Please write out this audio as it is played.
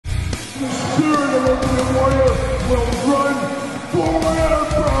spirit of Ultimate Warrior will run forever!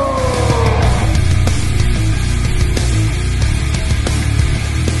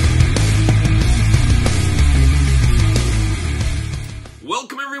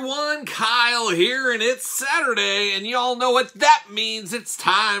 Welcome everyone, Kyle here, and it's Saturday, and y'all know what that means. It's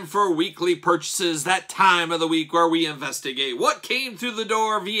time for weekly purchases, that time of the week where we investigate what came through the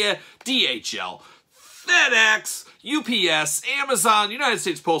door via DHL, FedEx, UPS, Amazon, United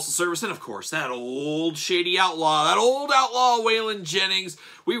States Postal Service, and of course, that old shady outlaw, Waylon Jennings.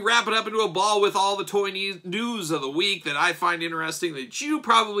 We wrap it up into a ball with all the toy news of the week that I find interesting, that you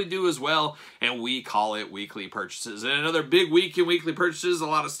probably do as well, and we call it weekly purchases. And another big week in weekly purchases, a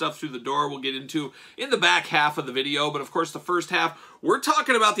lot of stuff through the door we'll get into in the back half of the video, but of course the first half, we're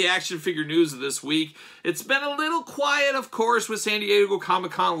talking about the action figure news of this week. It's been a little quiet, of course, with San Diego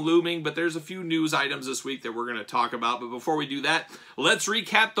Comic-Con looming, but there's a few news items this week that we're going to talk about. But before we do that, let's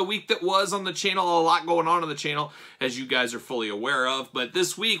recap the week that was on the channel. A lot going on the channel, as you guys are fully aware of. But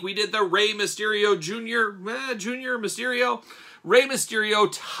this week, we did the Rey Mysterio Junior Mysterio. Rey Mysterio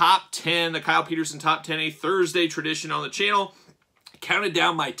Top 10, the Kyle Peterson Top 10, a Thursday tradition on the channel. Counted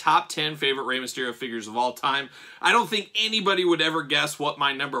down my top 10 favorite Rey Mysterio figures of all time. I don't think anybody would ever guess what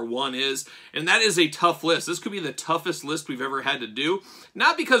my number one is, and that is a tough list. This could be the toughest list we've ever had to do.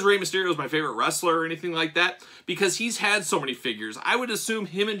 Not because Rey Mysterio is my favorite wrestler or anything like that, because he's had so many figures. I would assume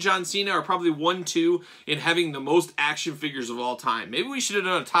him and John Cena are probably 1-2 in having the most action figures of all time. Maybe we should have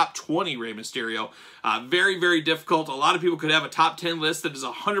done a top 20 Rey Mysterio. Very, very difficult. A lot of people could have a top 10 list that is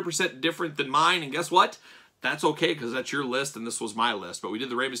 100% different than mine, and guess what? That's okay, because that's your list, and this was my list. But we did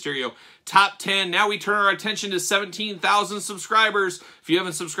the Rey Mysterio Top 10. Now we turn our attention to 17,000 subscribers. If you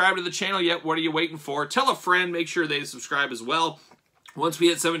haven't subscribed to the channel yet, what are you waiting for? Tell a friend, make sure they subscribe as well. Once we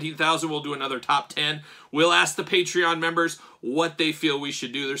hit 17,000, we'll do another top 10. We'll ask the Patreon members what they feel we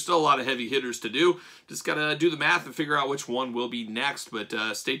should do. There's still a lot of heavy hitters to do. Just got to do the math and figure out which one will be next. But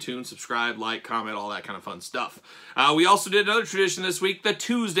stay tuned, subscribe, like, comment, all that kind of fun stuff. We also did another tradition this week, the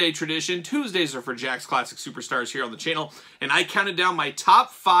Tuesday tradition. Tuesdays are for Jack's Classic Superstars here on the channel. And I counted down my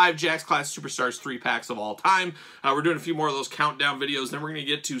top 5 Jack's Classic Superstars 3-packs of all time. We're doing a few more of those countdown videos. Then we're going to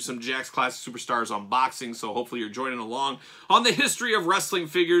get to some Jack's Classic Superstars unboxing. So hopefully you're joining along on the history of wrestling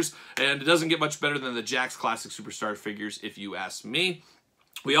figures. And it doesn't get much better than the Jack's Classic Superstar figures, if you ask me.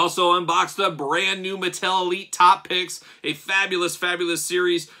 We also unboxed the brand new Mattel Elite Top Picks, a fabulous, fabulous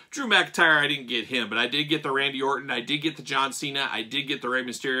series. Drew McIntyre, I didn't get him, but I did get the Randy Orton, I did get the John Cena, I did get the Rey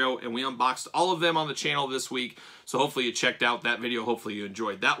Mysterio, and we unboxed all of them on the channel this week. So hopefully you checked out that video. Hopefully you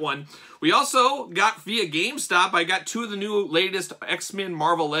enjoyed that one. We also got via GameStop, I got 2 of the new latest X-Men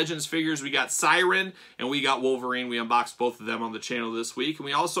Marvel Legends figures. We got Siren and we got Wolverine. We unboxed both of them on the channel this week. And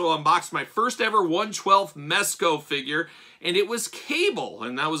we also unboxed my first ever 1/12 Mezco figure, and it was Cable,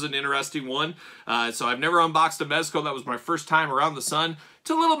 and that was an interesting one. So I've never unboxed a Mezco. That was my first time around the sun. It's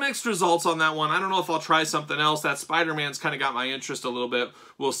a little mixed results on that one. I don't know if I'll try something else. That Spider-Man's kind of got my interest a little bit.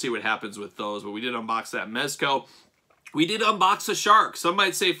 We'll see what happens with those, but we did unbox that Mezco. We did unbox a shark. Some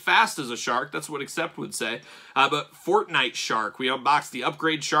might say fast as a shark. That's what Accept would say. But Fortnite shark. We unboxed the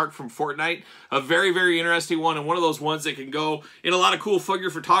upgrade shark from Fortnite. A very, very interesting one, and one of those ones that can go in a lot of cool figure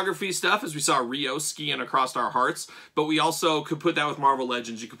photography stuff, as we saw Rio skiing across our hearts. But we also could put that with Marvel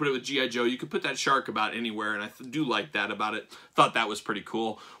Legends. You could put it with G.I. Joe. You could put that shark about anywhere, and I do like that about it. Thought that was pretty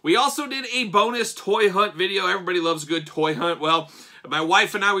cool. We also did a bonus toy hunt video. Everybody loves a good toy hunt. Well, my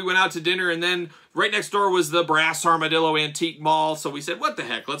wife and I, we went out to dinner, and then right next door was the Brass Armadillo Antique Mall, so we said, what the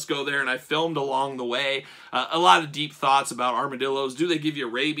heck, let's go there, and I filmed along the way. A lot of deep thoughts about armadillos. Do they give you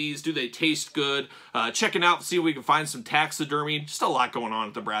rabies? Do they taste good? Checking out, see if we can find some taxidermy. Just a lot going on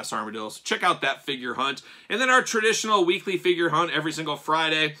at the Brass Armadillo, so check out that figure hunt. And then our traditional weekly figure hunt every single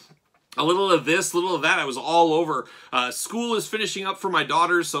Friday. A little of this, a little of that. I was all over. School is finishing up for my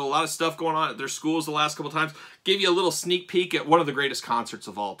daughters, so a lot of stuff going on at their schools the last couple times. Gave you a little sneak peek at one of the greatest concerts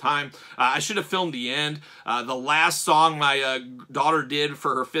of all time. I should have filmed the end. The last song my daughter did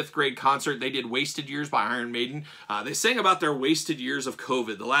for her 5th grade concert, they did Wasted Years by Iron Maiden. They sang about their wasted years of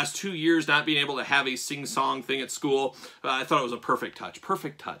COVID. The last 2 years not being able to have a sing-song thing at school. I thought it was a perfect touch.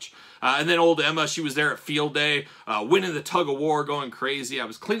 Perfect touch. And then old Emma, she was there at field day, winning the tug of war, going crazy. I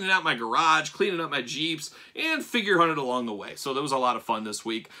was cleaning out my garage, cleaning up my Jeeps, and figure hunted along the way. So that was a lot of fun this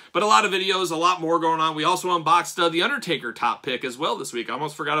week. But a lot of videos, a lot more going on. We also unboxed the Undertaker top pick as well this week. I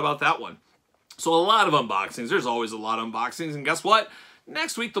almost forgot about that one. So a lot of unboxings. There's always a lot of unboxings. And guess what?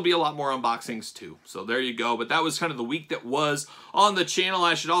 Next week, there'll be a lot more unboxings too. So there you go. But that was kind of the week that was on the channel.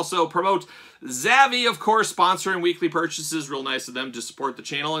 I should also promote Zavvi, of course, sponsoring weekly purchases. Real nice of them to support the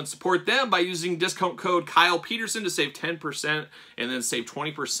channel and support them by using discount code Kyle Peterson to save 10% and then save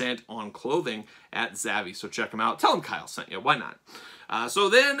 20% on clothing at Zavvi. So check them out. Tell them Kyle sent you. Why not? So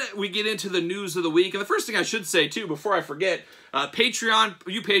then we get into the news of the week. And the first thing I should say, too, before I forget, Patreon,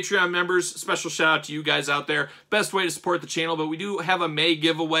 you Patreon members, special shout out to you guys out there. Best way to support the channel, but we do have a May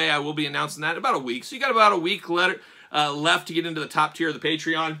giveaway. I will be announcing that in about a week. So you got about a week left to get into the top tier of the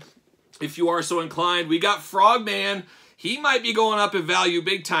Patreon. If you are so inclined, we got Frogman. He might be going up in value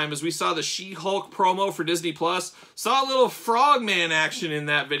big time as we saw the She-Hulk promo for Disney+. Saw a little Frogman action in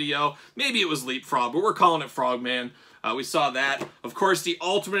that video. Maybe it was Leapfrog, but we're calling it Frogman. We saw that. Of course, the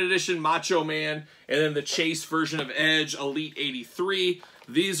Ultimate Edition Macho Man, and then the Chase version of Edge Elite 83.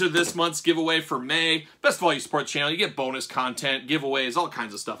 These are this month's giveaway for May. Best of all, you support the channel. You get bonus content, giveaways, all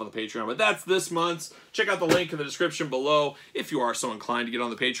kinds of stuff on the Patreon. But that's this month's. Check out the link in the description below if you are so inclined to get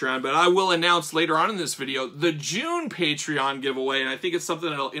on the Patreon. But I will announce later on in this video the June Patreon giveaway, and I think it's something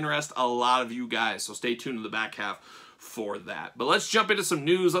that will interest a lot of you guys. So stay tuned to the back half for that. But let's jump into some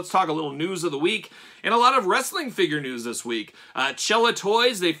news. Let's talk a little news of the week and a lot of wrestling figure news this week. Cella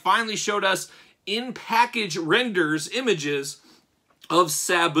Toys, they finally showed us in-package renders, images of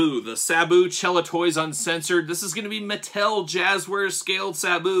Sabu. The Sabu Cella Toys Uncensored. This is going to be Mattel Jazzware scaled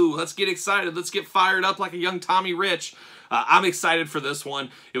Sabu. Let's get excited. Let's get fired up like a young Tommy Rich. I'm excited for this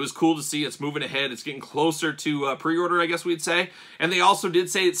one. It was cool to see. It's moving ahead. It's getting closer to pre-order, I guess we'd say. And they also did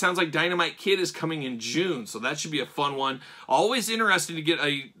say it sounds like Dynamite Kid is coming in June, so that should be a fun one. Always interesting to get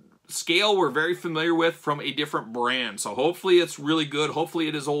a scale we're very familiar with from a different brand. So hopefully it's really good. Hopefully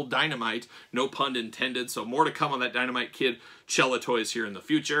it is old Dynamite. No pun intended. So more to come on that Dynamite Kid Cella Toys here in the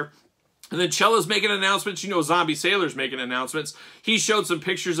future. And then Cella's making announcements. You know, Zombie Sailor's making announcements. He showed some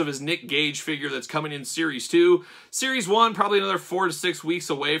pictures of his Nick Gage figure that's coming in Series 2. Series 1, probably another 4 to 6 weeks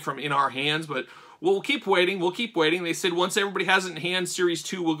away from in our hands, but we'll keep waiting. We'll keep waiting. They said once everybody has it in hand, Series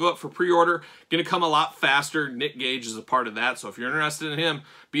 2 will go up for pre-order. Going to come a lot faster. Nick Gage is a part of that, so if you're interested in him,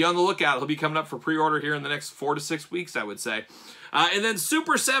 be on the lookout. He'll be coming up for pre-order here in the next 4 to 6 weeks, I would say. And then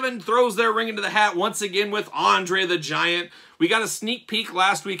Super 7 throws their ring into the hat once again with Andre the Giant. We got a sneak peek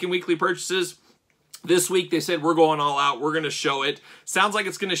last week in weekly purchases. This week they said we're going all out. We're going to show it. Sounds like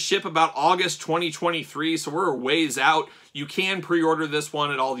it's going to ship about August 2023, so we're a ways out. You can pre-order this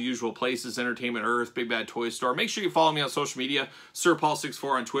one at all the usual places, Entertainment Earth, Big Bad Toy Store. Make sure you follow me on social media,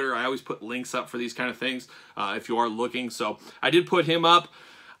 SirPaul64 on Twitter. I always put links up for these kind of things if you are looking. So I did put him up.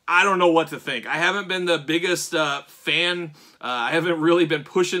 I don't know what to think. I haven't been the biggest fan. I haven't really been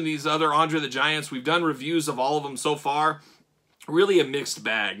pushing these other Andre the Giants. We've done reviews of all of them so far. Really a mixed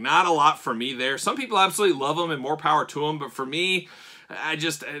bag. Not a lot for me there. Some people absolutely love them and more power to them, but for me, I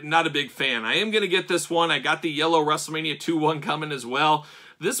just not a big fan. I am going to get this one. I got the yellow WrestleMania 2-1 coming as well.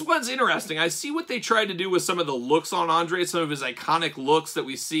 This one's interesting. I see what they tried to do with some of the looks on Andre, some of his iconic looks that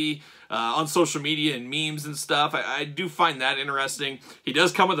we see on social media and memes and stuff. I do find that interesting. He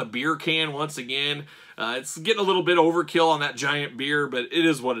does come with a beer can once again. It's getting a little bit overkill on that giant beer, but it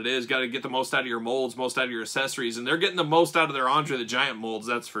is what it is. Got to get the most out of your molds, most out of your accessories, and they're getting the most out of their Andre the Giant molds,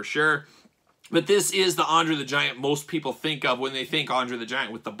 that's for sure. But this is the Andre the Giant most people think of when they think Andre the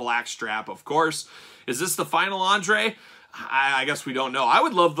Giant, with the black strap, of course. Is this the final Andre? I guess we don't know. I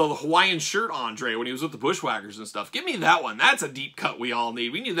would love the Hawaiian shirt Andre when he was with the Bushwhackers and stuff. Give me that one. That's a deep cut we all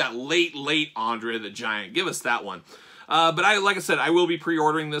need. We need that late Andre the Giant. Give us that one. But like I said, I will be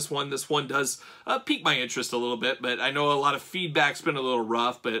pre-ordering this one. This one does pique my interest a little bit, but I know a lot of feedback's been a little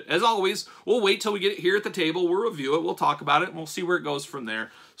rough. But as always, we'll wait till we get it here at the table. We'll review it. We'll talk about it, and we'll see where it goes from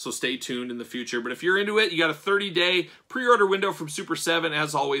there. So stay tuned in the future. But if you're into it, you got a 30-day pre-order window from Super 7.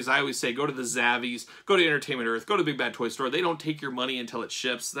 As always, I always say go to the Zavvies, go to Entertainment Earth, go to Big Bad Toy Store. They don't take your money until it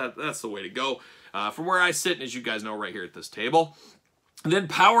ships. That's the way to go. From where I sit, and as you guys know, right here at this table. And then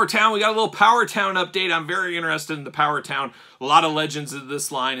Power Town, we got a little Power Town update. I'm very interested in the Power Town. A lot of legends in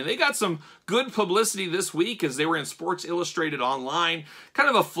this line. And they got some good publicity this week as they were in Sports Illustrated Online. Kind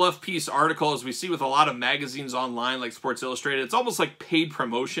of a fluff piece article, as we see with a lot of magazines online like Sports Illustrated. It's almost like paid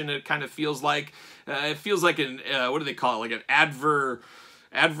promotion, it kind of feels like. It feels like an, what do they call it? Like an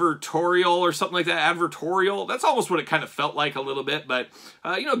advertorial or something like that. Advertorial. That's almost what it kind of felt like a little bit. But,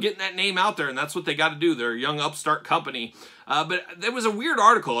 you know, getting that name out there, and that's what they got to do. They're a young upstart company. But there was a weird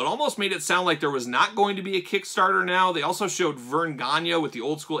article. It almost made it sound like there was not going to be a Kickstarter now. They also showed Vern Gagne with the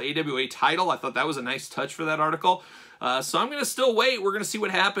old school AWA title. I thought that was a nice touch for that article. So I'm going to still wait. We're going to see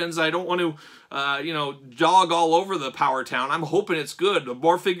what happens. I don't want to, you know, dog all over the Power Town. I'm hoping it's good. The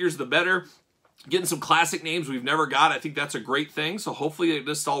more figures, the better. Getting some classic names we've never got. I think that's a great thing. So hopefully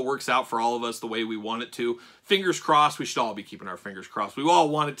this all works out for all of us the way we want it to. Fingers crossed. We should all be keeping our fingers crossed. We all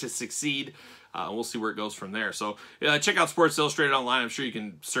want it to succeed. We'll see where it goes from there. So check out Sports Illustrated online. I'm sure you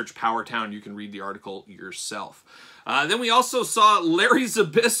can search Power Town. You can read the article yourself. Then we also saw Larry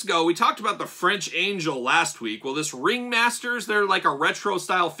Zbyszko. We talked about the French Angel last week. Well, this Ringmasters, they're like a retro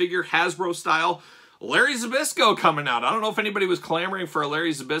style figure, Hasbro style. Larry Zbyszko coming out. I don't know if anybody was clamoring for a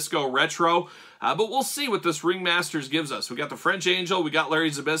Larry Zbyszko retro, but we'll see what this Ringmasters gives us. We got the French Angel, we got Larry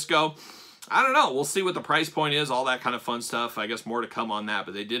Zbyszko. I don't know. We'll see what the price point is, all that kind of fun stuff. I guess more to come on that,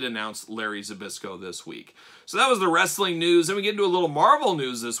 but they did announce Larry Zbyszko this week. So that was the wrestling news. Then we get into a little Marvel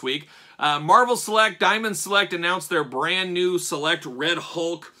news this week. Marvel Select, Diamond Select announced their brand new Select Red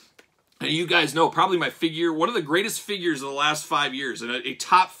Hulk. And you guys know, probably my figure, one of the greatest figures of the last 5 years, and a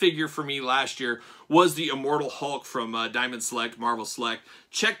top figure for me last year was the Immortal Hulk from Diamond Select, Marvel Select.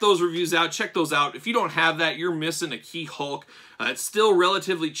 Check those reviews out. Check those out. If you don't have that, you're missing a key Hulk. It's still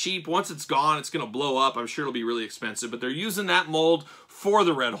relatively cheap. Once it's gone, it's going to blow up. I'm sure it'll be really expensive, but they're using that mold for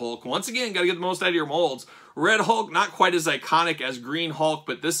the Red Hulk. Once again, got to get the most out of your molds. Red Hulk, not quite as iconic as Green Hulk,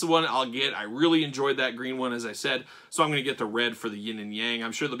 but this is one I'll get. I really enjoyed that green one, as I said, so I'm going to get the red for the yin and yang.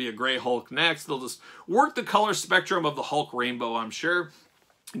 I'm sure there'll be a gray Hulk next. They'll just work the color spectrum of the Hulk rainbow, I'm sure.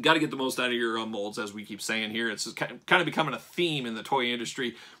 You've got to get the most out of your molds, as we keep saying here. It's just kind of becoming a theme in the toy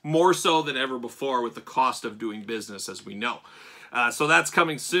industry, more so than ever before with the cost of doing business, as we know. So that's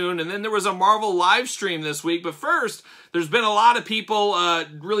coming soon. And then there was a Marvel live stream this week. But first, there's been a lot of people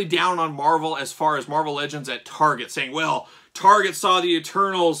really down on Marvel as far as Marvel Legends at Target, saying, well, Target saw the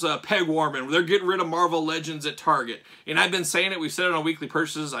Eternals peg warming. They're getting rid of Marvel Legends at Target. And I've been saying it. We've said it on Weekly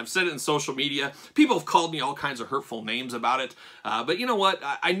Purchases. I've said it in social media. People have called me all kinds of hurtful names about it. But you know what?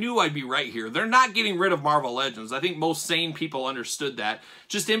 I knew I'd be right here. They're not getting rid of Marvel Legends. I think most sane people understood that.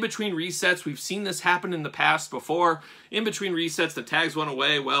 Just in between resets, we've seen this happen in the past before. In between resets, the tags went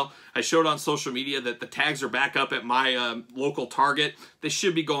away. Well, I showed on social media that the tags are back up at my local Target. They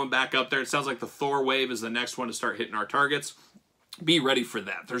should be going back up there. It sounds like the Thor wave is the next one to start hitting our Targets. Be ready for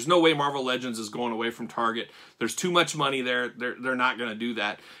that. There's no way Marvel Legends is going away from Target. There's too much money there. They're not going to do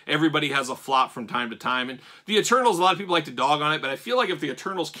that. Everybody has a flop from time to time. And the Eternals, a lot of people like to dog on it, but I feel like if the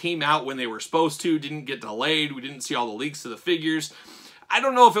Eternals came out when they were supposed to, didn't get delayed, we didn't see all the leaks of the figures, I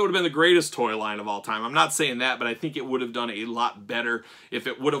don't know if it would have been the greatest toy line of all time. I'm not saying that, but I think it would have done a lot better if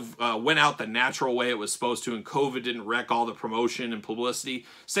it would have went out the natural way it was supposed to and COVID didn't wreck all the promotion and publicity.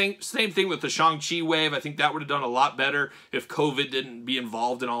 Same thing with the Shang-Chi wave. I think that would have done a lot better if COVID didn't be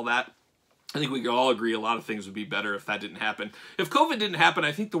involved in all that. I think we can all agree a lot of things would be better if that didn't happen. If COVID didn't happen,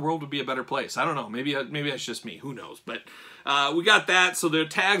 I think the world would be a better place. I don't know. Maybe that's just me. Who knows? But we got that. So the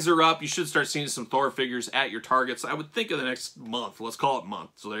tags are up. You should start seeing some Thor figures at your Targets. I would think of the next month. Let's call it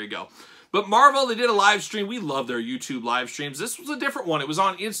month. So there you go. But Marvel, they did a live stream. We love their YouTube live streams. This was a different one. It was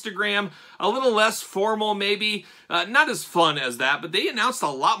on Instagram, a little less formal maybe. Not as fun as that, but they announced a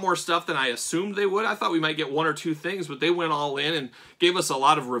lot more stuff than I assumed they would. I thought we might get one or two things, but they went all in and gave us a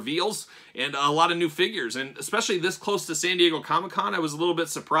lot of reveals and a lot of new figures. And especially this close to San Diego Comic-Con, I was a little bit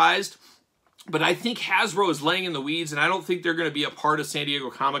surprised. But I think Hasbro is laying in the weeds, and I don't think they're going to be a part of San Diego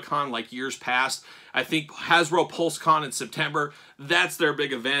Comic-Con like years past. I think Hasbro PulseCon in September, that's their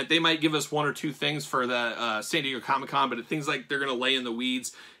big event. They might give us one or two things for the San Diego Comic-Con, but it things like they're going to lay in the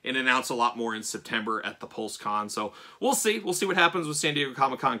weeds and announce a lot more in September at the PulseCon. So we'll see. We'll see what happens with San Diego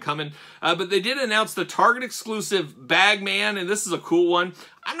Comic-Con coming. But they did announce the Target exclusive Bagman, and this is a cool one.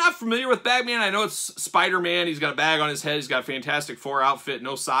 I'm not familiar with Bagman. I know it's Spider-Man. He's got a bag on his head. He's got a Fantastic Four outfit,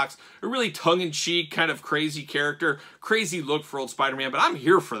 no socks. A really tongue-in-cheek, kind of crazy character. Crazy look for old Spider-Man, but I'm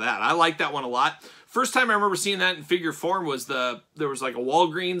here for that. I like that one a lot. First time I remember seeing that in figure form was there was like a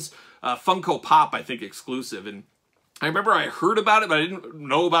Walgreens Funko Pop, I think, exclusive. And I remember I heard about it, but I didn't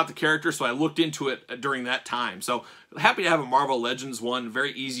know about the character, so I looked into it during that time. So happy to have a Marvel Legends one.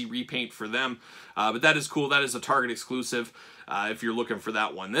 Very easy repaint for them. But that is cool. That is a Target exclusive if you're looking for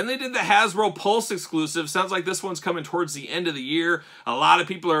that one. Then they did the Hasbro Pulse exclusive. Sounds like this one's coming towards the end of the year. A lot of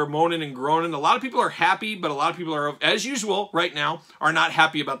people are moaning and groaning. A lot of people are happy, but a lot of people are, as usual right now, are not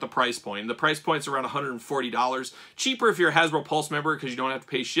happy about the price point. The price point's around $140. Cheaper if you're a Hasbro Pulse member because you don't have to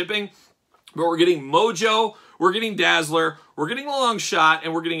pay shipping. But we're getting Mojo, we're getting Dazzler, we're getting Longshot,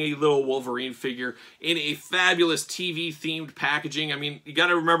 and we're getting a little Wolverine figure in a fabulous TV-themed packaging. I mean, you got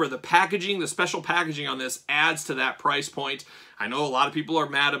to remember the packaging, the special packaging on this adds to that price point. I know a lot of people are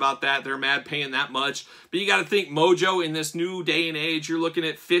mad about that. They're mad paying that much. But you got to think Mojo in this new day and age, you're looking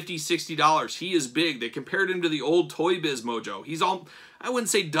at $50, $60. He is big. They compared him to the old Toy Biz Mojo. He's all, I wouldn't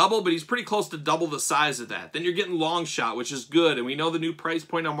say double, but he's pretty close to double the size of that. Then you're getting Longshot, which is good. And we know the new price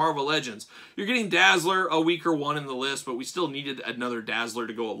point on Marvel Legends. You're getting Dazzler, a weaker one in the list, but we still needed another Dazzler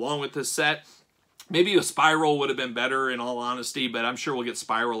to go along with this set. Maybe a Spiral would have been better in all honesty, but I'm sure we'll get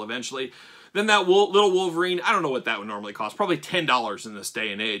Spiral eventually. Then that little Wolverine, I don't know what that would normally cost. Probably $10 in this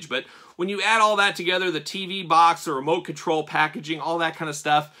day and age. But when you add all that together, the TV box, the remote control packaging, all that kind of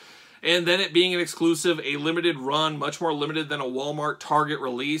stuff, and then it being an exclusive, a limited run, much more limited than a Walmart Target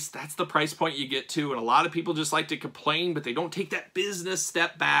release, that's the price point you get to. And a lot of people just like to complain, but they don't take that business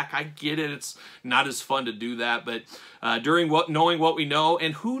step back. I get it. It's not as fun to do that. But knowing what we know,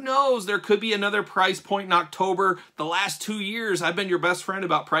 and who knows, there could be another price point in October. The last 2 years, I've been your best friend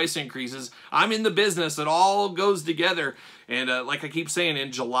about price increases. I'm in the business. It all goes together. And like I keep saying,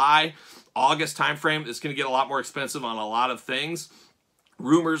 in July, August timeframe, it's going to get a lot more expensive on a lot of things.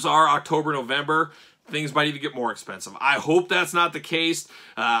 Rumors are October, November, things might even get more expensive. I hope that's not the case.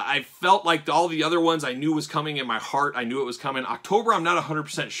 I felt like all the other ones I knew was coming in my heart. I knew it was coming. October, I'm not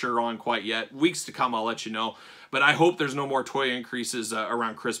 100% sure on quite yet. Weeks to come, I'll let you know. But I hope there's no more toy increases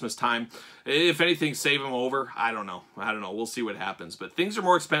around Christmas time. If anything, save them over. I don't know. We'll see what happens. But things are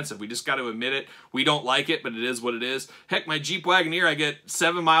more expensive. We just got to admit it. We don't like it, but it is what it is. Heck, my Jeep Wagoneer, I get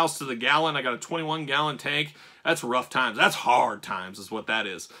 7 miles to the gallon. I got a 21-gallon tank. That's rough times. That's hard times is what that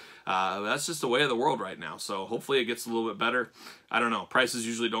is. That's just the way of the world right now. So hopefully it gets a little bit better. I don't know. Prices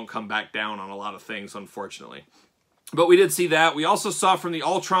usually don't come back down on a lot of things, unfortunately. But we did see that. We also saw from the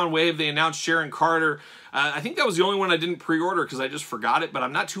Ultron wave, they announced Sharon Carter. I think that was the only one I didn't pre-order because I just forgot it, but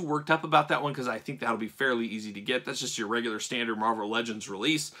I'm not too worked up about that one because I think that'll be fairly easy to get. That's just your regular standard Marvel Legends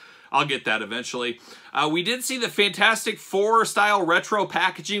release. I'll get that eventually. We did see the Fantastic Four style retro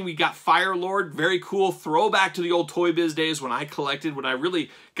packaging. We got Firelord, very cool throwback to the old Toy Biz days when I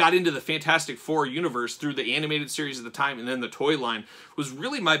really got into the Fantastic Four universe through the animated series at the time, and then the toy line was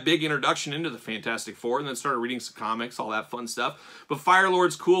really my big introduction into the Fantastic Four, and then started reading some comics, all that fun stuff. But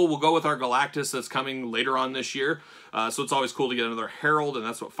Firelord's cool. We'll go with our Galactus that's coming later on this year. So it's always cool to get another Herald, and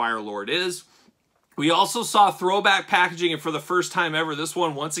that's what Firelord is. We also saw throwback packaging, and for the first time ever, this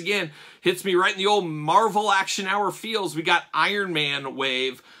one, once again, hits me right in the old Marvel Action Hour feels. We got Iron Man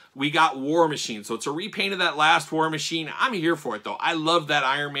wave. We got War Machine. So it's a repaint of that last War Machine. I'm here for it, though. I love that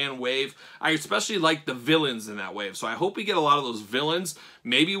Iron Man wave. I especially like the villains in that wave. So I hope we get a lot of those villains.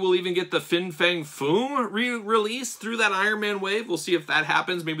 Maybe we'll even get the Fin Fang Foom re-release through that Iron Man wave. We'll see if that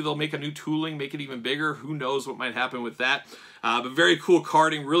happens. Maybe they'll make a new tooling, make it even bigger. Who knows what might happen with that. But very cool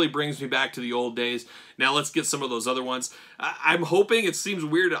carding, really brings me back to the old days. Now let's get some of those other ones. I'm hoping, it seems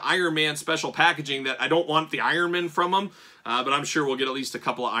weird, Iron Man special packaging, that I don't want the Iron Man from them, but I'm sure we'll get at least a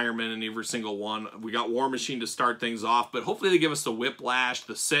couple of Iron Men in every single one. We got War Machine to start things off, but hopefully they give us the Whiplash,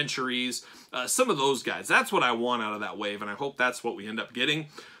 the Centuries, some of those guys. That's what I want out of that wave, and I hope that's what we end up getting.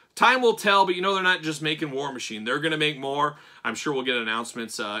 Time will tell, but you know they're not just making War Machine. They're going to make more. I'm sure we'll get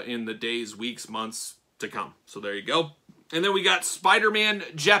announcements in the days, weeks, months to come. So there you go. And then we got Spider-Man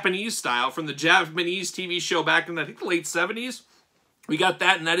Japanese style from the Japanese TV show back in, I think, the late 70s. We got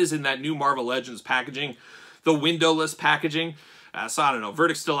that, and that is in that new Marvel Legends packaging, the windowless packaging. So I don't know.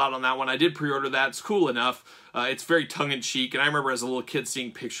 Verdict's still out on that one. I did pre-order that. It's cool enough. It's very tongue-in-cheek, and I remember as a little kid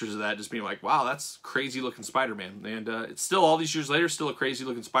seeing pictures of that, just being like, wow, that's crazy-looking Spider-Man. And it's still, all these years later, still a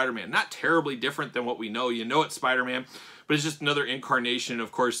crazy-looking Spider-Man. Not terribly different than what we know. You know it's Spider-Man, but it's just another incarnation.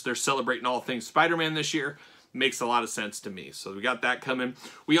 Of course, they're celebrating all things Spider-Man this year. Makes a lot of sense to me. So we got that coming.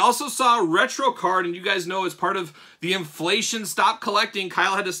 We also saw a retro card, and you guys know as part of the inflation stop collecting,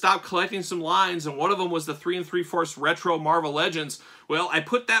 Kyle had to stop collecting some lines, and one of them was the 3 3/4 retro Marvel Legends. Well, I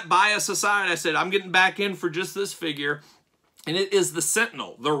put that bias aside. I said, I'm getting back in for just this figure, and it is the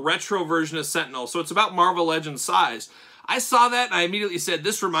Sentinel, the retro version of Sentinel. So it's about Marvel Legends size. I saw that and I immediately said,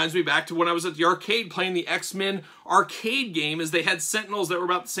 this reminds me back to when I was at the arcade playing the X-Men arcade game, as they had Sentinels that were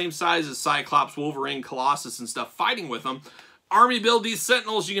about the same size as Cyclops, Wolverine, Colossus, and stuff fighting with them. Army build these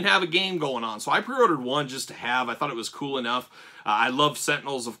Sentinels, you can have a game going on. So I pre-ordered one just to have. I thought it was cool enough. I love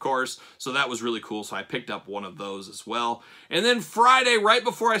Sentinels, of course, so that was really cool. So I picked up one of those as well. And then Friday, right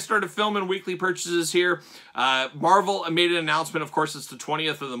before I started filming weekly purchases here, Marvel made an announcement. Of course, it's the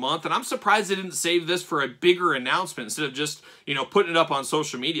 20th of the month, and I'm surprised they didn't save this for a bigger announcement instead of just, you know, putting it up on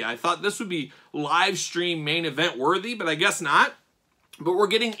social media. I thought this would be live stream main event worthy, but I guess not. But we're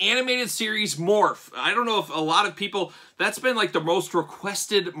getting animated series Morph. I don't know if a lot of people, that's been like the most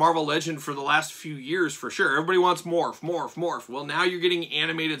requested Marvel Legend for the last few years for sure. Everybody wants Morph, Morph, Morph. Well, now you're getting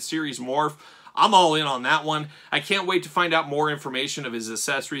animated series Morph. I'm all in on that one. I can't wait to find out more information of his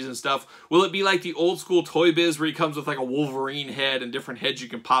accessories and stuff. Will it be like the old school Toy Biz where he comes with like a Wolverine head and different heads you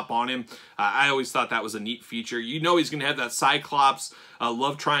can pop on him? I always thought that was a neat feature. You know he's going to have that Cyclops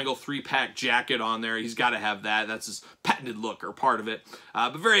Love Triangle 3-pack jacket on there. He's got to have that. That's his patented look or part of it.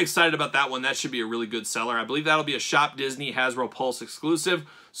 But very excited about that one. That should be a really good seller. I believe that'll be a Shop Disney Hasbro Pulse exclusive.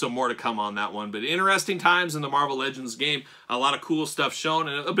 So more to come on that one. But interesting times in the Marvel Legends game. A lot of cool stuff shown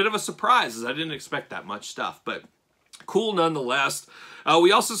and a bit of a surprise as I didn't expect that much stuff. But cool nonetheless.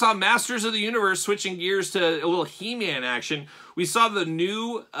 We also saw Masters of the Universe switching gears to a little He-Man action. We saw the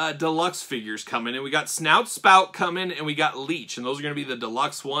new deluxe figures coming, and we got Snout Spout coming, and we got Leech, and those are going to be the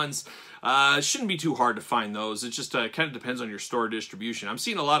deluxe ones. It shouldn't be too hard to find those. It just kind of depends on your store distribution. I'm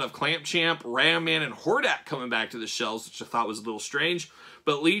seeing a lot of Clamp Champ, Ram Man, and Hordak coming back to the shelves, which I thought was a little strange.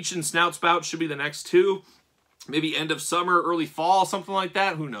 But Leech and Snout Spout should be the next two. Maybe end of summer, early fall, something like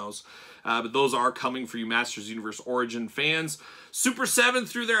that. Who knows? But those are coming for you Masters Universe Origin fans. Super 7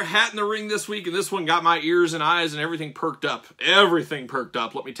 threw their hat in the ring this week, and this one got my ears and eyes and everything perked up. Everything perked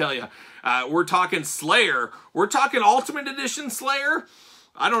up, let me tell you. We're talking Slayer. We're talking Ultimate Edition Slayer.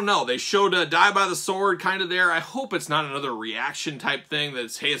 I don't know. They showed Die by the Sword kind of there. I hope it's not another reaction type thing.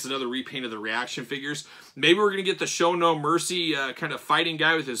 That's, hey, it's another repaint of the reaction figures. Maybe we're going to get the Show No Mercy kind of fighting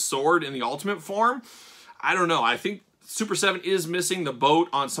guy with his sword in the Ultimate form. I don't know. I think Super 7 is missing the boat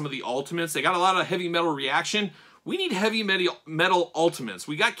on some of the Ultimates. They got a lot of heavy metal reaction. We need heavy metal Ultimates.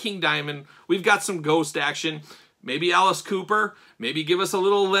 We got King Diamond. We've got some Ghost action. Maybe Alice Cooper. Maybe give us a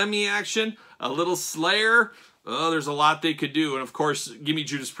little Lemmy action. A little Slayer. Oh, there's a lot they could do. And of course, give me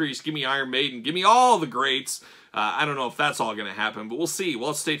Judas Priest. Give me Iron Maiden. Give me all the greats. I don't know if that's all going to happen, but we'll see. Well,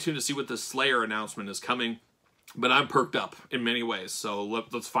 let's stay tuned to see what this Slayer announcement is coming. But I'm perked up in many ways, so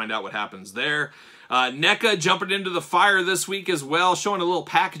let's find out what happens there. NECA jumping into the fire this week as well, showing a little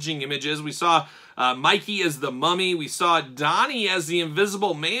packaging images. We saw Mikey as the Mummy. We saw Donnie as the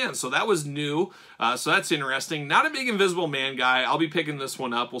Invisible Man, so that was new. So that's interesting. Not a big Invisible Man guy. I'll be picking this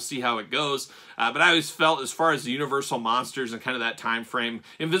one up. We'll see how it goes. But I always felt, as far as the Universal Monsters and kind of that time frame,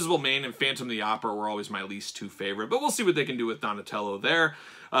 Invisible Man and Phantom of the Opera were always my least two favorite. But we'll see what they can do with Donatello there.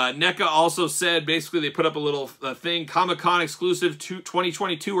 NECA also said, basically they put up a little thing, Comic-Con exclusive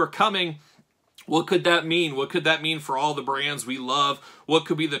 2022 are coming. What could that mean? What could that mean for all the brands we love? What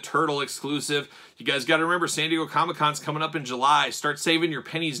could be the Turtle exclusive? You guys got to remember, San Diego Comic-Con's coming up in July. Start saving your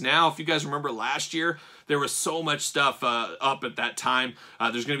pennies now. If you guys remember last year, there was so much stuff up at that time.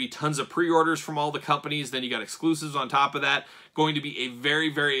 There's going to be tons of pre-orders from all the companies. Then you got exclusives on top of that. Going to be a very,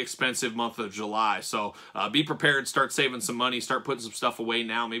 very expensive month of July. So be prepared. Start saving some money. Start putting some stuff away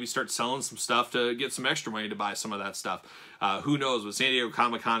now. Maybe start selling some stuff to get some extra money to buy some of that stuff. Who knows? But San Diego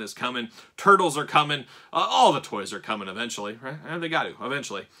Comic-Con is coming. Turtles are coming. All the toys are coming eventually, right? And they got to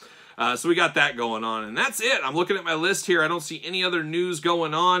eventually. So we got that going on, and that's it. I'm looking at my list here. I don't see any other news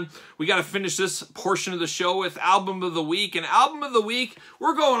going on. We got to finish this portion of the show with Album of the Week. And Album of the Week,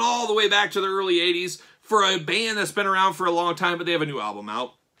 we're going all the way back to the early 80s for a band that's been around for a long time, but they have a new album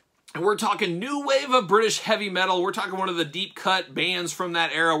out. And we're talking new wave of British heavy metal. We're talking one of the deep cut bands from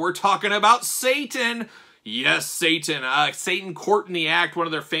that era. We're talking about Satan. Yes, Satan. Satan Court in the Act, one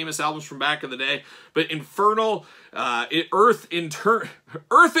of their famous albums from back in the day. But Infernal, Earth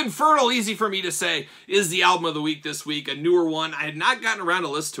Infernal, easy for me to say, is the album of the week this week. A newer one. I had not gotten around to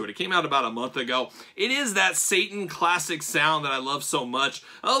listen to it. It came out about a month ago. It is that Satan classic sound that I love so much.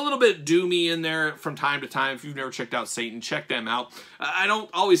 A little bit doomy in there from time to time. If you've never checked out Satan, check them out. I don't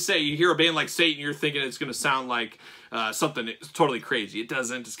always say you hear a band like Satan, you're thinking it's going to sound like something totally crazy. It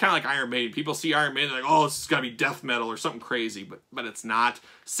doesn't. It's kind of like Iron Maiden. People see Iron Maiden, they're like, oh, this has got to be death metal or something crazy, but it's not.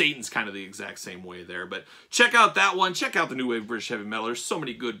 Satan's kind of the exact same way there. But check out that one. Check out the new wave British heavy metal. There's so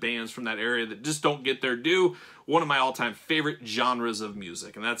many good bands from that area that just don't get their due. One of my all-time favorite genres of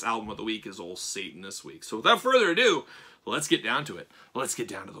music, and that's album of the week is old Satan this week. So without further ado, let's get down to it. Let's get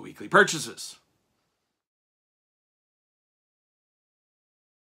down to the weekly purchases.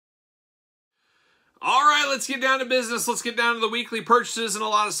 All right, let's get down to business. Let's get down to the weekly purchases and a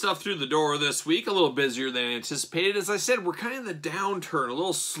lot of stuff through the door this week. A little busier than anticipated. As I said, we're kind of in the downturn, a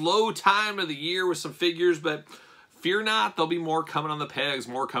little slow time of the year with some figures, but fear not, there'll be more coming on the pegs,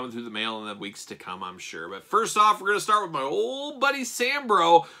 more coming through the mail in the weeks to come, I'm sure. But first off, we're going to start with my old buddy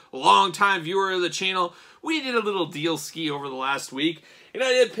Sambro, a longtime viewer of the channel. We did a little deal ski over the last week, and I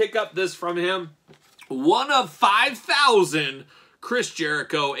did pick up this from him. One of 5,000 Chris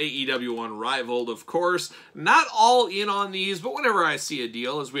Jericho, AEW Unrivaled, of course. Not all in on these, but whenever I see a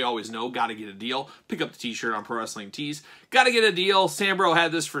deal, as we always know, gotta get a deal. Pick up the t-shirt on Pro Wrestling Tees. Gotta get a deal. Sambro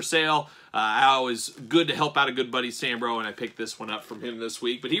had this for sale. I always good to help out a good buddy Sambro, and I picked this one up from him this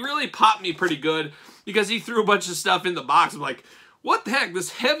week. But he really popped me pretty good because he threw a bunch of stuff in the box. I'm like, what the heck?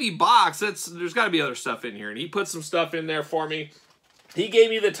 This heavy box, there's got to be other stuff in here. And he put some stuff in there for me. He gave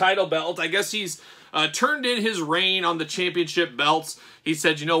me the title belt. I guess he's turned in his reign on the championship belts. He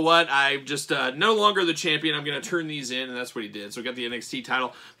said, you know what, I'm just no longer the champion. I'm going to turn these in, and that's what he did. So we got the NXT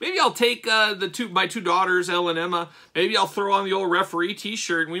title. Maybe I'll take my two daughters, Elle and Emma. Maybe I'll throw on the old referee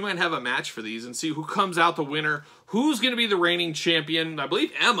t-shirt, and we might have a match for these and see who comes out the winner. Who's going to be the reigning champion? I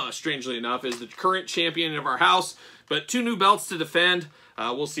believe Emma, strangely enough, is the current champion of our house, but 2 new belts to defend.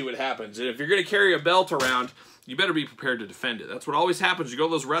 We'll see what happens. And if you're going to carry a belt around, you better be prepared to defend it. That's what always happens. You go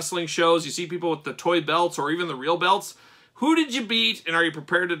to those wrestling shows, you see people with the toy belts or even the real belts. Who did you beat, and are you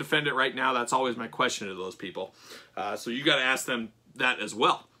prepared to defend it right now? That's always my question to those people. So you got to ask them that as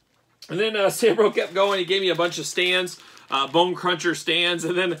well. And then Sambro kept going. He gave me a bunch of stands, Bone Cruncher stands,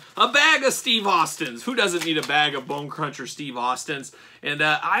 and then a bag of Steve Austins. Who doesn't need a bag of Bone Cruncher Steve Austins? And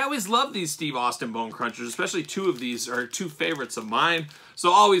I always love these Steve Austin Bone Crunchers, especially 2 of these are 2 favorites of mine. So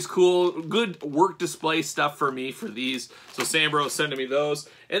always cool, good work display stuff for me for these. So Sambro sending me those.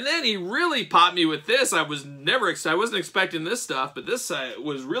 And then he really popped me with this. I wasn't expecting this stuff, but this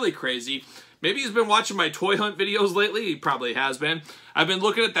was really crazy. Maybe he's been watching my toy hunt videos lately. He probably has been. I've been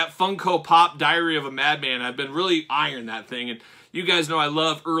looking at that Funko Pop Diary of a Madman. I've been really eyeing that thing. And you guys know I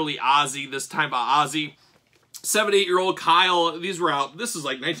love early Ozzy, this time about Ozzy. 7 to 8-year-old Kyle, these were out. This is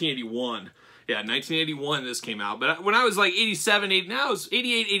like 1981. Yeah, 1981 this came out. But when I was like 87, now it was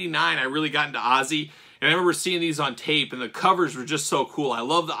 88, 89, I really got into Ozzy. And I remember seeing these on tape, and the covers were just so cool. I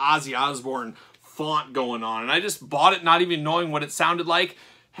love the Ozzy Osbourne font going on. And I just bought it not even knowing what it sounded like.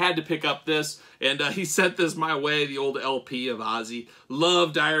 Had to pick up this, and he sent this my way, the old LP of Ozzy.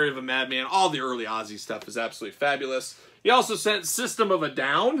 Love Diary of a Madman. All the early Ozzy stuff is absolutely fabulous. He also sent System of a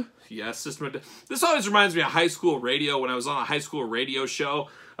Down. Yes, System of a Down. This always reminds me of high school radio when I was on a high school radio show.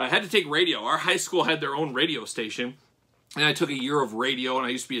 I had to take radio. Our high school had their own radio station, and I took a year of radio, and I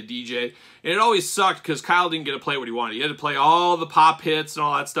used to be a DJ. And it always sucked because Kyle didn't get to play what he wanted. He had to play all the pop hits and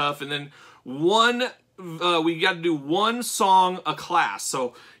all that stuff, and then we got to do 1 song a class.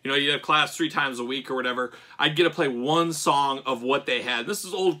 So, you know, you have class 3 times a week or whatever. I'd get to play 1 song of what they had. This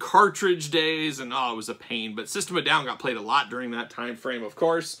is old cartridge days, and oh, it was a pain. But System of a Down got played a lot during that time frame, of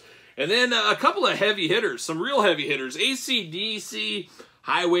course. And then a couple of heavy hitters, some real heavy hitters. AC/DC,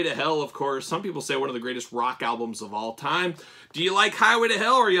 Highway to Hell, of course. Some people say one of the greatest rock albums of all time. Do you like Highway to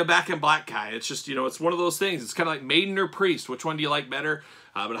Hell, or are you a Back in Black guy? It's just, you know, it's one of those things. It's kind of like Maiden or Priest. Which one do you like better?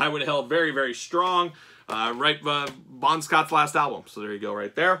 But Highway to Hell, very, very strong. Bon Scott's last album. So there you go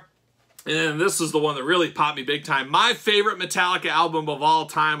right there. And this is the one that really popped me big time. My favorite Metallica album of all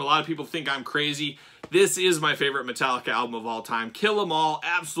time. A lot of people think I'm crazy. This is my favorite Metallica album of all time. Kill 'Em All.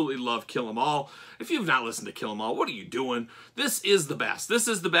 Absolutely love Kill 'Em All. If you've not listened to Kill 'Em All, what are you doing? This is the best. This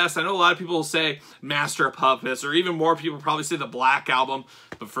is the best. I know a lot of people will say Master of Puppets, or even more people probably say the Black Album.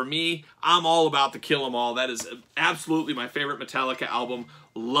 But for me, I'm all about the Kill 'Em All. That is absolutely my favorite Metallica album.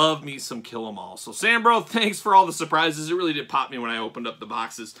 Love me some Kill 'Em All. So Sambro, thanks for all the surprises. It really did pop me when I opened up the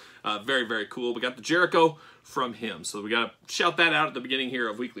boxes. Very, very cool. We got the Jericho from him. So we got to shout that out at the beginning here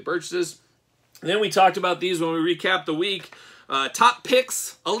of weekly purchases. And then we talked about these when we recapped the week. Top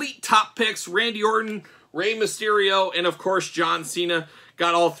picks, elite top picks, Randy Orton, Rey Mysterio, and of course John Cena.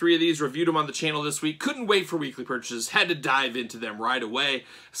 Got all 3 of these, reviewed them on the channel this week. Couldn't wait for weekly purchases. Had to dive into them right away.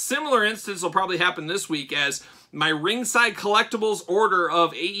 Similar instance will probably happen this week, as my Ringside Collectibles order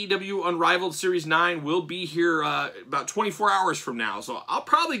of AEW Unrivaled Series 9 will be here about 24 hours from now. So I'll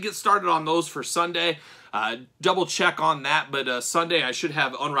probably get started on those for Sunday. Double check on that, but Sunday I should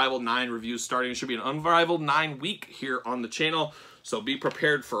have Unrivaled 9 reviews starting. It should be an Unrivaled 9 week here on the channel. So be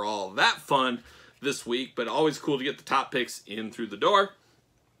prepared for all that fun this week, but always cool to get the top picks in through the door.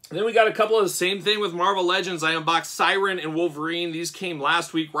 And then we got a couple of the same thing with Marvel Legends. I unboxed Siren and Wolverine. These came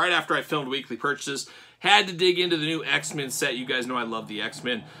last week, right after I filmed weekly purchases. Had to dig into the new X-Men set. You guys know I love the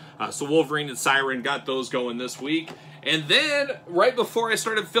X-Men. So Wolverine and Siren, got those going this week. And then, right before I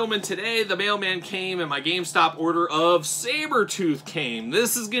started filming today, the mailman came and my GameStop order of Sabretooth came.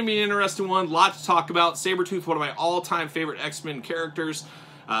 This is going to be an interesting one. A lot to talk about. Sabretooth, one of my all-time favorite X-Men characters.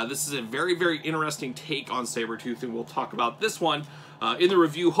 This is a very, very interesting take on Sabretooth, and we'll talk about this one in the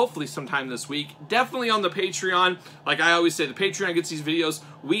review, hopefully sometime this week. Definitely on the Patreon. Like I always say, the Patreon gets these videos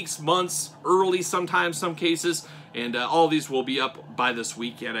weeks, months, early sometimes, some cases, and all these will be up by this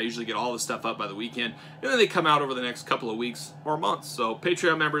weekend. I usually get all the stuff up by the weekend, and then they come out over the next couple of weeks or months. So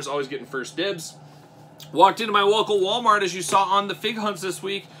Patreon members always getting first dibs. Walked into my local Walmart, as you saw on the Fig Hunts this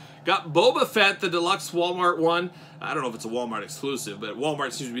week. Got Boba Fett, the deluxe Walmart one. I don't know if it's a Walmart exclusive, but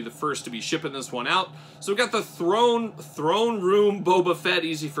Walmart seems to be the first to be shipping this one out. So we got the throne room Boba Fett,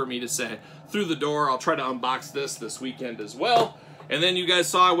 easy for me to say, through the door. I'll try to unbox this weekend as well. And then you guys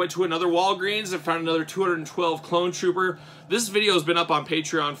saw I went to another Walgreens and found another 212 Clone Trooper. This video has been up on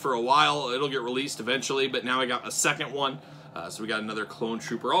Patreon for a while. It'll get released eventually, but now I got a second one. So we got another Clone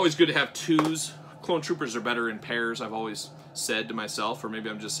Trooper. Always good to have twos. Clone Troopers are better in pairs, I've always said to myself, or maybe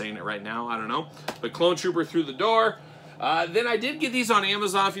I'm just saying it right now, I don't know. But Clone Trooper through the door. Then I did get these on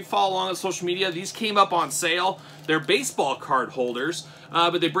Amazon. If you follow along on social media, these came up on sale. They're baseball card holders,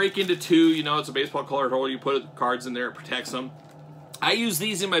 but they break into two. You know, it's a baseball card holder. You put cards in there, it protects them. I use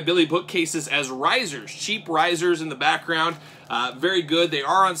these in my Billy bookcases as risers, cheap risers in the background. Very good. They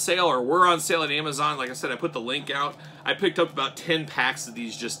are on sale, or were on sale at Amazon. Like I said, I put the link out. I picked up about 10 packs of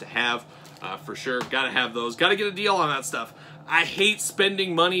these just to have. For sure, gotta have those. Gotta get a deal on that stuff. I hate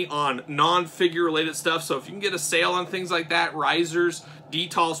spending money on non-figure related stuff, so if you can get a sale on things like that, risers,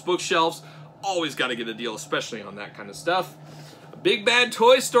 detolfs, bookshelves, always gotta get a deal, especially on that kind of stuff. Big Bad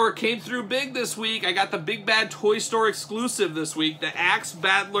Toy Store came through big this week. I got the Big Bad Toy Store exclusive this week, the Axe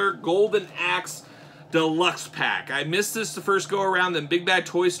Battler Golden Axe Deluxe Pack. I missed this the first go around, then Big Bad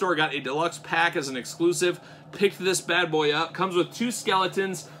Toy Store got a deluxe pack as an exclusive. Picked this bad boy up. Comes with two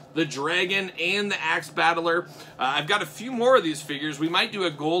skeletons, the Dragon and the Axe Battler. I've got a few more of these figures. We might do a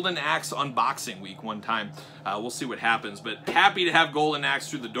Golden Axe unboxing week one time. We'll see what happens, but happy to have Golden Axe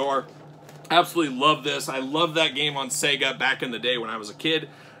through the door. Absolutely love this. I love that game on Sega back in the day when I was a kid.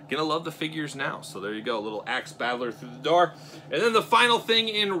 Gonna love the figures now. So there you go, a little Axe Battler through the door. And then the final thing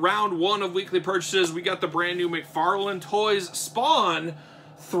in round one of weekly purchases, we got the brand new McFarlane Toys Spawn,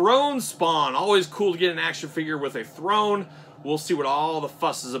 Throne Spawn. Always cool to get an action figure with a throne. We'll see what all the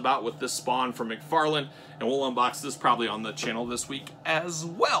fuss is about with this Spawn from McFarlane, and we'll unbox this probably on the channel this week as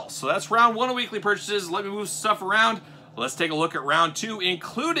well. So that's round one of weekly purchases. Let me move stuff around. Let's take a look at round two,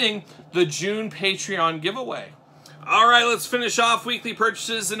 including the June Patreon giveaway. All right, let's finish off weekly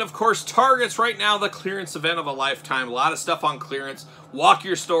purchases, and of course, Target's right now the clearance event of a lifetime. A lot of stuff on clearance. Walk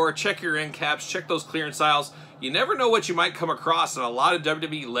your store, check your end caps, check those clearance aisles. You never know what you might come across, and a lot of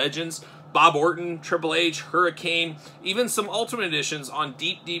WWE legends, Bob Orton, Triple H, Hurricane, even some Ultimate Editions on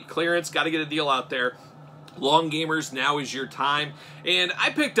deep, deep clearance. Got to get a deal out there. Long gamers, now is your time. And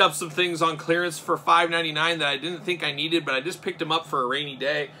I picked up some things on clearance for $5.99 that I didn't think I needed, but I just picked them up for a rainy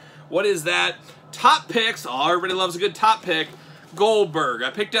day. What is that? Top picks. Oh, everybody loves a good top pick. Goldberg.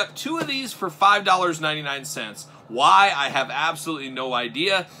 I picked up two of these for $5.99. Why? I have absolutely no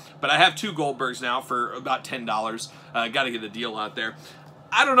idea, but I have two Goldbergs now for about $10. Got to get a deal out there.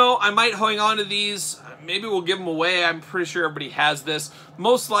 I don't know, I might hang on to these. Maybe we'll give them away. I'm pretty sure everybody has this.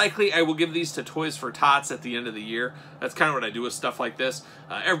 Most likely, I will give these to Toys for Tots at the end of the year. That's kind of what I do with stuff like this.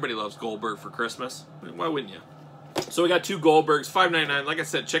 Everybody loves Goldberg for Christmas. Why wouldn't you? So we got two Goldbergs, $5.99. Like I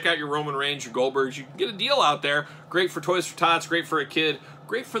said, check out your Roman Reigns, your Goldbergs. You can get a deal out there. Great for Toys for Tots, great for a kid,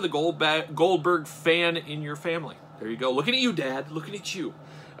 great for the Goldberg fan in your family. There you go. Looking at you, Dad. Looking at you.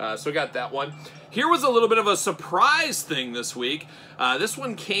 So we got that one. Here was a little bit of a surprise thing this week. This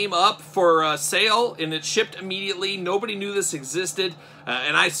one came up for sale, and it shipped immediately. Nobody knew this existed,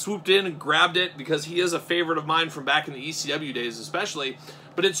 and I swooped in and grabbed it because he is a favorite of mine from back in the ECW days especially.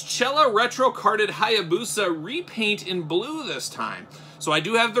 But it's Cella Retro Carded Hayabusa repaint in blue this time. So I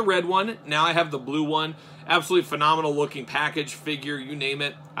do have the red one. Now I have the blue one. Absolutely phenomenal looking package, figure, you name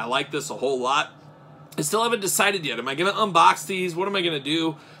it. I like this a whole lot. I still haven't decided yet. Am I going to unbox these? What am I going to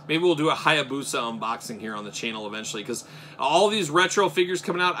do? Maybe we'll do a Hayabusa unboxing here on the channel eventually, because all these retro figures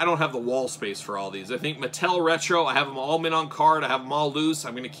coming out, I don't have the wall space for all these. I think Mattel Retro, I have them all mint on card. I have them all loose.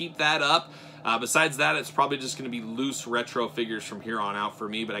 I'm going to keep that up. Besides that, it's probably just going to be loose retro figures from here on out for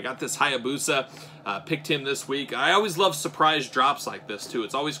me. But I got this Hayabusa, picked him this week. I always love surprise drops like this, too.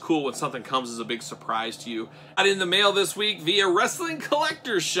 It's always cool when something comes as a big surprise to you. Got in the mail this week via Wrestling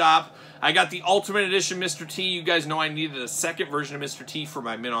Collector's Shop. I got the Ultimate Edition Mr. T. You guys know I needed a second version of Mr. T for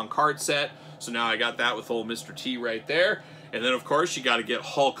my mint on card set. So now I got that with old Mr. T right there. And then, of course, you got to get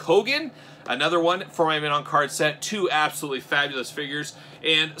Hulk Hogan. Another one for my mint on card set. Two absolutely fabulous figures.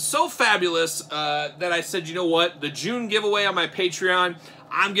 And so fabulous that I said, you know what? The June giveaway on my Patreon,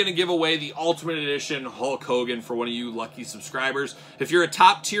 I'm going to give away the Ultimate Edition Hulk Hogan for one of you lucky subscribers. If you're a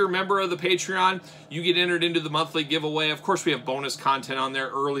top tier member of the Patreon, you get entered into the monthly giveaway. Of course, we have bonus content on there,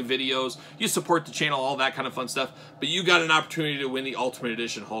 early videos. You support the channel, all that kind of fun stuff. But you got an opportunity to win the Ultimate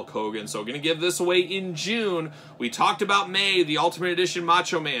Edition Hulk Hogan. So we're going to give this away in June. We talked about May, the Ultimate Edition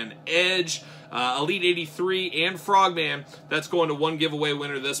Macho Man, Edge, Elite 83, and Frogman. That's going to one giveaway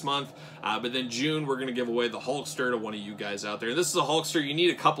winner this month. But then June, we're going to give away the Hulkster to one of you guys out there. This is a Hulkster you need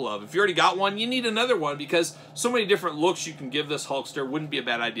a couple of. If you already got one, you need another one because so many different looks you can give this Hulkster. Wouldn't be a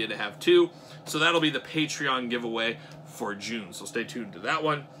bad idea to have two. So that'll be the Patreon giveaway for June. So stay tuned to that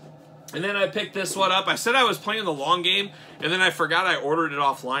one. And then I picked this one up. I said I was playing the long game, and then I forgot I ordered it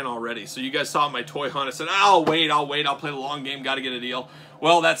offline already. So you guys saw my toy hunt. I said, I'll wait, I'll play the long game, got to get a deal.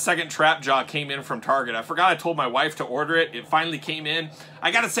 Well, that second trap jaw came in from Target. I forgot I told my wife to order it. It finally came in.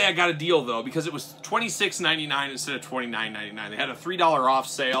 I got to say I got a deal, though, because it was $26.99 instead of $29.99. They had a $3 off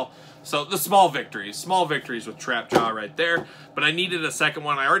sale. So the small victories with Trap Jaw right there. But I needed a second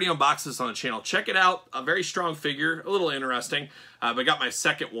one. I already unboxed this on the channel. Check it out. A very strong figure, a little interesting. But I got my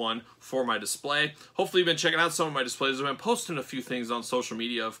second one for my display. Hopefully you've been checking out some of my displays. I've been posting a few things on social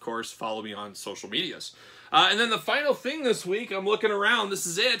media, of course. Follow me on social medias. And then the final thing this week, I'm looking around. This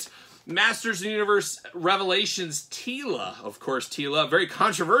is it. Masters of the Universe Revelations Teela. Of course, Teela. Very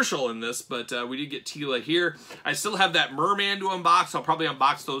controversial in this, but we did get Teela here. I still have that Merman to unbox. I'll probably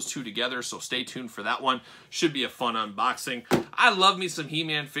unbox those two together, so stay tuned for that one. Should be a fun unboxing. I love me some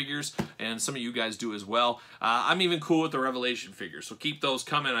He-Man figures, and some of you guys do as well. I'm even cool with the Revelation figures, so keep those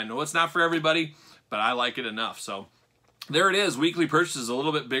coming. I know it's not for everybody, but I like it enough, so... There it is. Weekly purchases a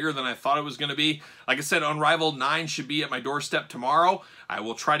little bit bigger than I thought it was going to be. Like I said, Unrivaled 9 should be at my doorstep tomorrow. I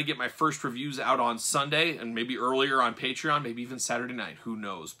will try to get my first reviews out on Sunday and maybe earlier on Patreon, maybe even Saturday night. Who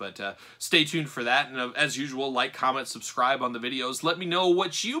knows? But stay tuned for that. And as usual, like, comment, subscribe on the videos. Let me know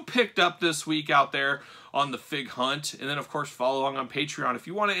what you picked up this week out there on the Fig Hunt. And then, of course, follow along on Patreon. If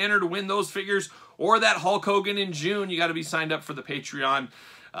you want to enter to win those figures or that Hulk Hogan in June, you got to be signed up for the Patreon.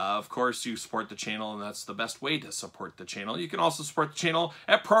 Of course, you support the channel, and that's the best way to support the channel. You can also support the channel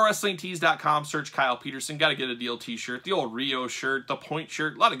at ProWrestlingTees.com. Search Kyle Peterson. Got to get a deal t-shirt, the old Rio shirt, the Point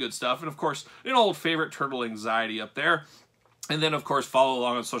shirt, a lot of good stuff. And, of course, an old favorite, Turtle Anxiety up there. And then, of course, follow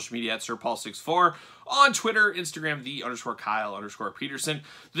along on social media at SirPaul64. On Twitter, Instagram, _Kyle_Peterson.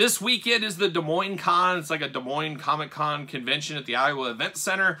 This weekend is the Des Moines Con. It's like a Des Moines Comic-Con convention at the Iowa Event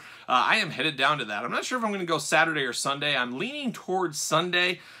Center. I am headed down to that. I'm not sure if I'm going to go Saturday or Sunday. I'm leaning towards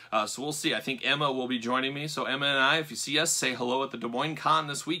Sunday, so we'll see. I think Emma will be joining me. So Emma and I, if you see us, say hello at the Des Moines Con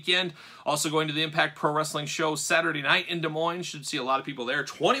this weekend. Also going to the Impact Pro Wrestling show Saturday night in Des Moines. Should see a lot of people there.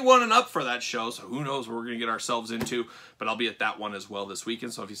 21 and up for that show, so who knows what we're going to get ourselves into. But I'll be at that one as well this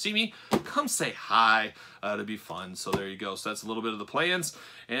weekend. So if you see me, come say hi. To be fun. So there you go. So that's a little bit of the plans.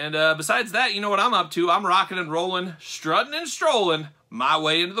 And besides that, you know what I'm up to. I'm rocking and rolling, strutting and strolling my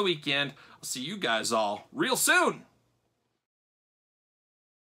way into the weekend. I'll see you guys all real soon.